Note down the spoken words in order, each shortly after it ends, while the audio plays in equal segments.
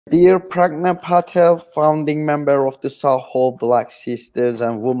Dear Pragna Patel, founding member of the Southall Black Sisters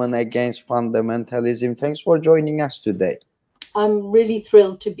and Women Against Fundamentalism, thanks for joining us today. I'm really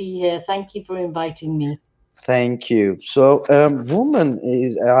thrilled to be here. Thank you for inviting me. Thank you. So, women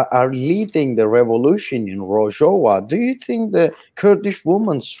are leading the revolution in Rojava. Do you think the Kurdish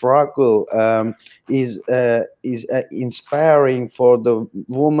women's struggle is inspiring for the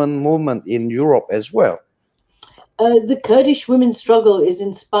woman movement in Europe as well? The Kurdish women's struggle is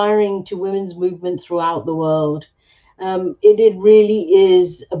inspiring to women's movement throughout the world. It really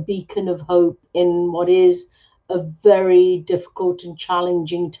is a beacon of hope in what is a very difficult and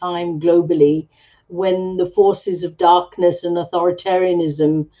challenging time globally, when the forces of darkness and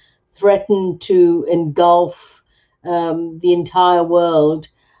authoritarianism threaten to engulf the entire world.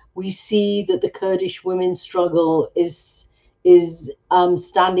 We see that the Kurdish women's struggle is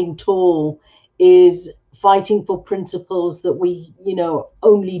standing tall, is fighting for principles that we,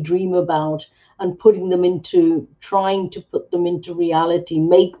 only dream about, and putting them into, trying to put them into reality,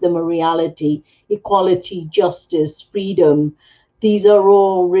 make them a reality. Equality, justice, freedom. These are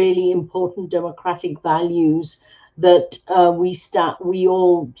all really important democratic values that we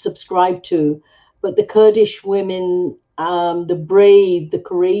all subscribe to. But the Kurdish women, the brave, the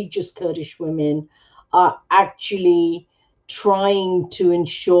courageous Kurdish women, are actually trying to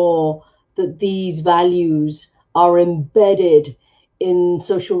ensure that these values are embedded in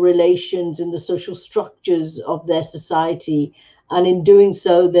social relations, in the social structures of their society. And in doing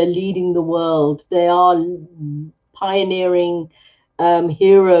so, they're leading the world. They are pioneering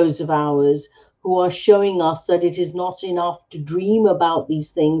heroes of ours who are showing us that it is not enough to dream about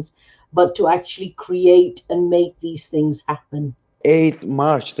these things, but to actually create and make these things happen. 8th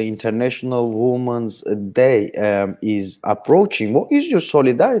March, the International Women's Day, is approaching. What is your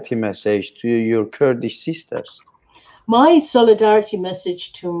solidarity message to your Kurdish sisters? My solidarity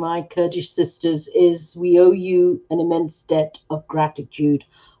message to my Kurdish sisters is: we owe you an immense debt of gratitude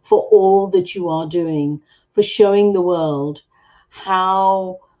for all that you are doing, for showing the world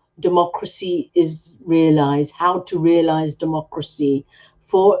how democracy is realized, how to realize democracy,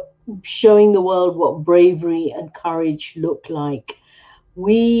 for showing the world what bravery and courage look like.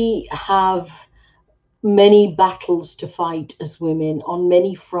 We have many battles to fight as women on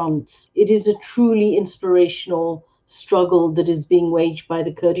many fronts. It is a truly inspirational struggle that is being waged by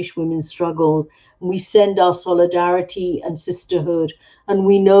the Kurdish women's struggle. We send our solidarity and sisterhood, and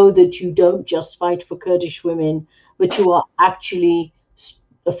we know that you don't just fight for Kurdish women, but you are actually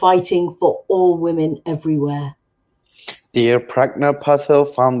fighting for all women everywhere. Dear Pragna Patel,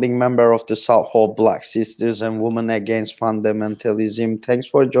 founding member of the Southall Black Sisters and Women Against Fundamentalism, thanks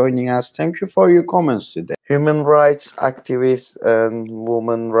for joining us. Thank you for your comments today. Human rights activist and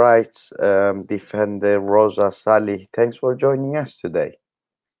women rights defender Roza Salih, thanks for joining us today.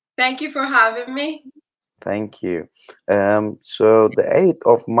 Thank you for having me. Thank you. So the 8th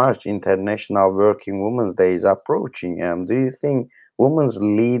of March, International Working Women's Day is approaching. Do you think women's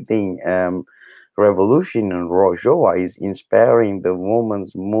leading revolution in Rojava is inspiring the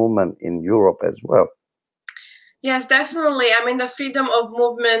women's movement in Europe as well? Yes, definitely. I mean, the freedom of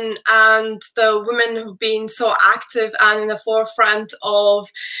movement and the women who've been so active and in the forefront of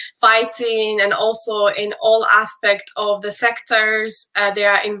fighting, and also in all aspects of the sectors they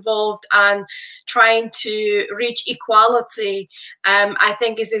are involved and trying to reach equality, I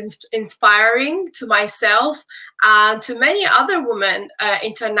think is inspiring to myself and to many other women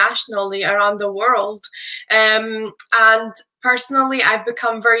internationally around the world. And personally, I've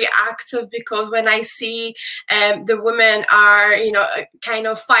become very active because when I see the women are, kind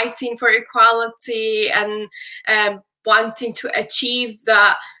of fighting for equality and wanting to achieve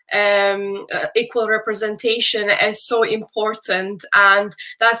that equal representation is so important, and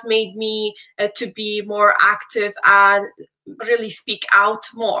that's made me to be more active and really speak out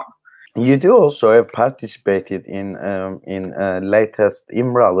more. You do also have participated in latest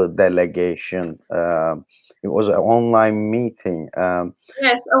İmralı delegation. It was an online meeting.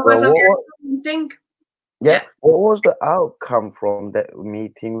 Yes, it was a very meeting. Yeah. What was the outcome from that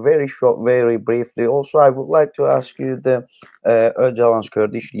meeting? Very short, very briefly. Also, I would like to ask you the Öcalan's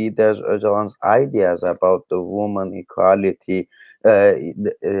Kurdish leaders, Öcalan's ideas about the woman equality.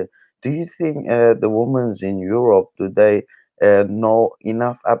 Do you think the women in Europe, do they know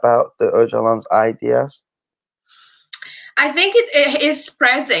enough about the Öcalan's ideas? I think it is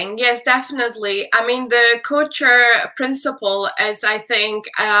spreading. Yes, definitely. I mean, the co-chair principle, as I think,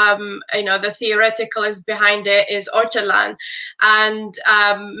 the theoretical is behind it is Ocalan, and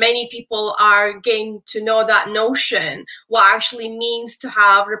many people are getting to know that notion, what actually means to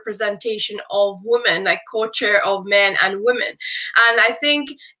have representation of women, like co-chair of men and women. And I think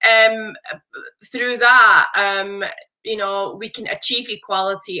through that, we can achieve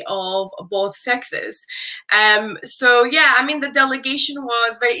equality of both sexes. So yeah, I mean, the delegation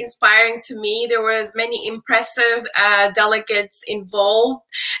was very inspiring to me. There was many impressive delegates involved.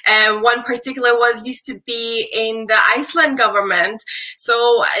 One particular used to be in the Iceland government.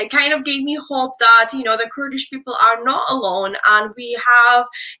 So it kind of gave me hope that, the Kurdish people are not alone, and we have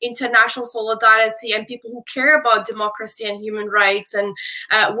international solidarity and people who care about democracy and human rights and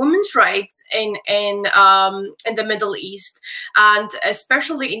women's rights in the Middle East, and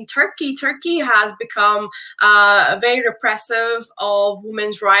especially in Turkey. Turkey has become very repressive of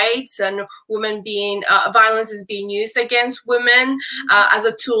women's rights, and violence is being used against women as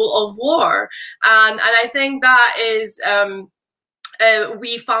a tool of war, and I think that is.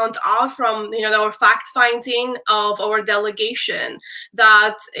 We found out from our fact finding of our delegation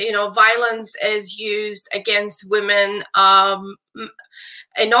that violence is used against women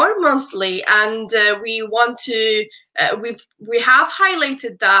enormously, and we want to we have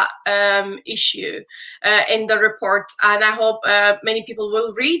highlighted that issue in the report, and I hope many people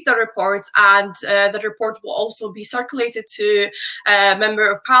will read the report, and the report will also be circulated to member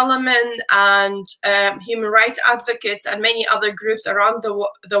of parliament and human rights advocates and many other groups around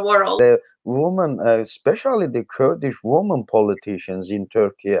the world. The women, especially the Kurdish women politicians in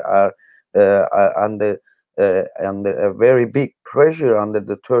Turkey, are under a very big pressure under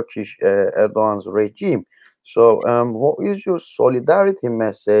the Turkish Erdogan's regime. So what is your solidarity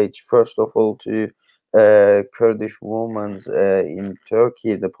message, first of all, to Kurdish women in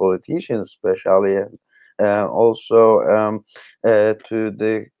Turkey, the politicians especially, also to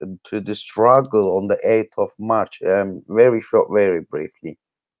the struggle on the 8th of March? Very short, very briefly.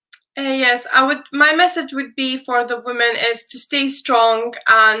 Yes, my message would be for the women is to stay strong,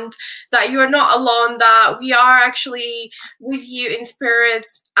 and that you are not alone, that we are actually with you in spirit,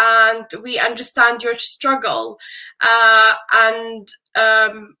 and we understand your struggle, and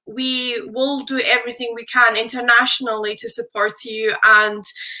we will do everything we can internationally to support you, and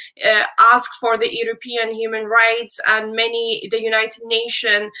ask for the European human rights and the United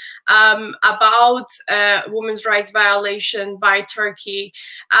Nations about women's rights violation by Turkey.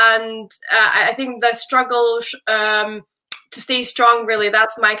 And I think the struggle to stay strong, really,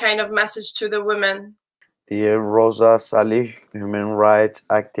 that's my kind of message to the women. Dear Roza Salih, human rights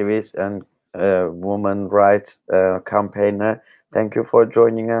activist and women rights campaigner, thank you for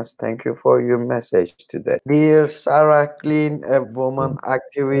joining us. Thank you for your message today. Dear Sarah Glynn, a woman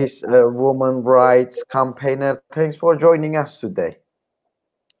activist, a woman rights campaigner, thanks for joining us today.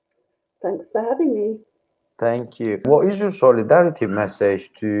 Thanks for having me. Thank you. What is your solidarity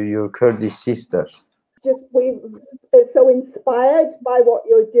message to your Kurdish sisters? We're so inspired by what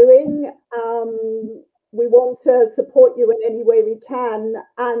you're doing. We want to support you in any way we can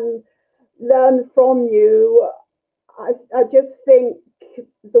and learn from you. I just think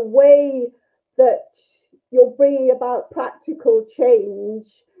the way that you're bringing about practical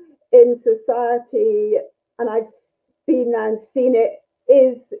change in society, and I've been there and seen it,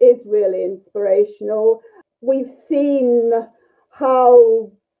 is really inspirational. We've seen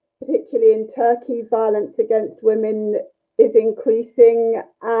how, particularly in Turkey, violence against women is increasing,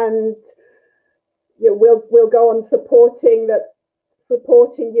 and we'll go on supporting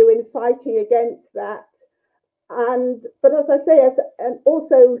you in fighting against that. But as I say, and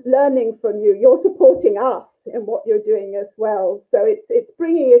also learning from you, you're supporting us in what you're doing as well. So it's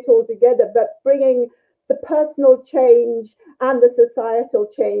bringing it all together, but bringing the personal change and the societal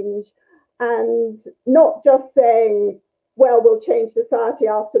change, and not just saying, well, we'll change society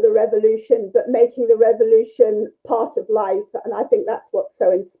after the revolution, but making the revolution part of life. And I think that's what's so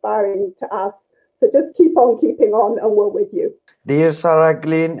inspiring to us. So just keep on keeping on, and we're with you. Dear Sarah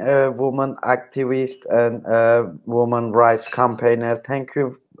Glynn, a woman activist and a woman rights campaigner, thank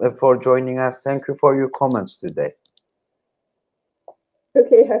you for joining us. Thank you for your comments today.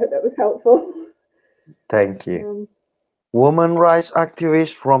 Okay, I hope that was helpful. Thank you. Women rights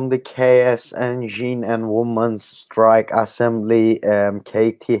activist from the KSNG and Women's Strike Assembly,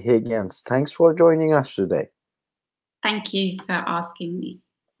 Katie Higgins. Thanks for joining us today. Thank you for asking me.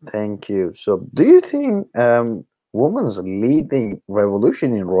 Thank you. So do you think women's leading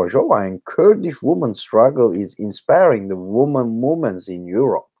revolution in Rojava and Kurdish women's struggle is inspiring the women movements in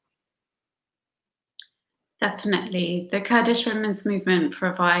Europe? Definitely. The Kurdish women's movement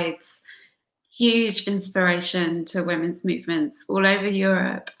provides huge inspiration to women's movements all over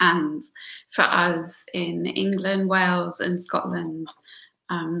Europe and for us in England, Wales, and Scotland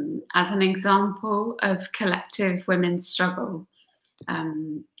as an example of collective women's struggle.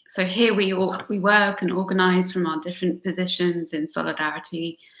 So here we work and organise from our different positions in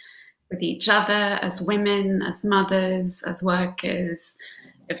solidarity with each other as women, as mothers, as workers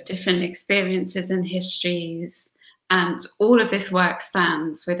of different experiences and histories. And all of this work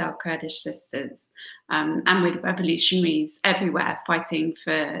stands with our Kurdish sisters and with revolutionaries everywhere fighting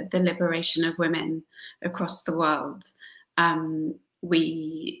for the liberation of women across the world.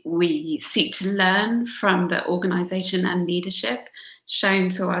 We seek to learn from the organisation and leadership shown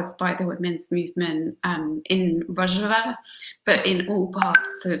to us by the women's movement in Rojava, but in all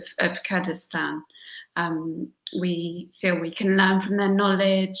parts of Kurdistan. We feel we can learn from their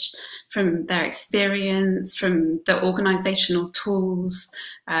knowledge, from their experience, from the organisational tools,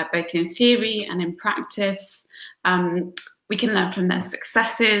 both in theory and in practice. We can learn from their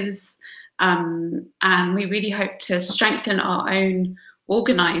successes, and we really hope to strengthen our own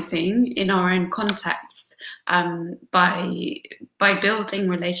organising in our own context by building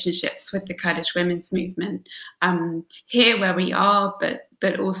relationships with the Kurdish women's movement here where we are,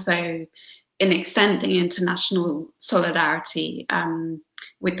 but also in extending international solidarity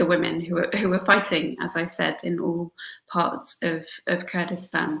with the women who are fighting, as I said, in all parts of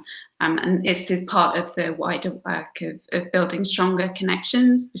Kurdistan. And this is part of the wider work of building stronger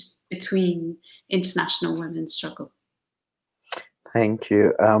connections between international women's struggle. Thank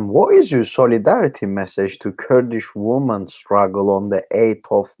you. What is your solidarity message to Kurdish women's struggle on the 8th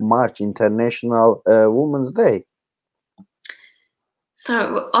of March, International Women's Day?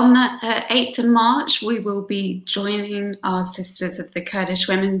 So on the 8th of March, we will be joining our sisters of the Kurdish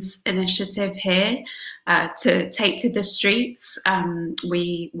Women's Initiative here to take to the streets.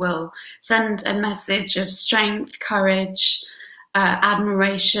 We will send a message of strength, courage,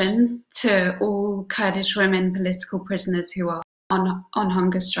 admiration to all Kurdish women political prisoners who are on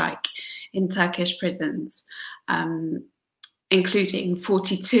hunger strike in Turkish prisons, including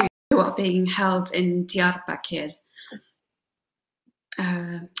 42 who are being held in Diyarbakir.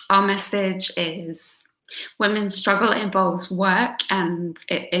 Our message is women's struggle involves work and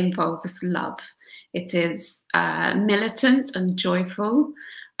it involves love. It is militant and joyful.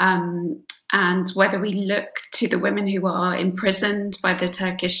 And whether we look to the women who are imprisoned by the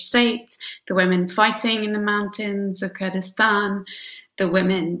Turkish state, the women fighting in the mountains of Kurdistan, the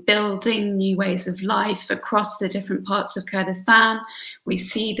women building new ways of life across the different parts of Kurdistan, we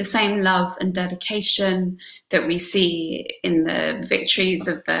see the same love and dedication that we see in the victories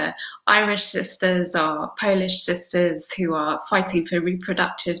of the Irish sisters or Polish sisters who are fighting for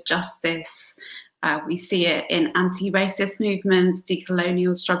reproductive justice. We see it in anti-racist movements,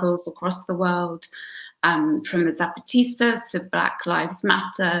 decolonial struggles across the world, from the Zapatistas to Black Lives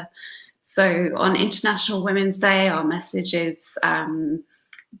Matter. So on International Women's Day, our message is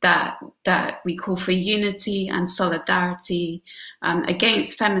that we call for unity and solidarity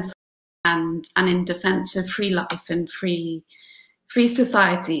against femicide and in defense of free life and free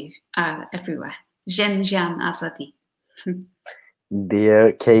society everywhere. Jen Jan Azadi.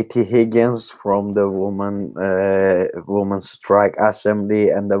 Dear Katie Higgins from the Women's Strike Assembly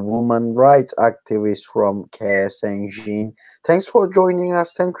and the woman rights activist from KSNG, thanks for joining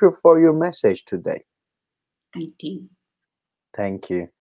us. Thank you for your message today. Thank you. Thank you.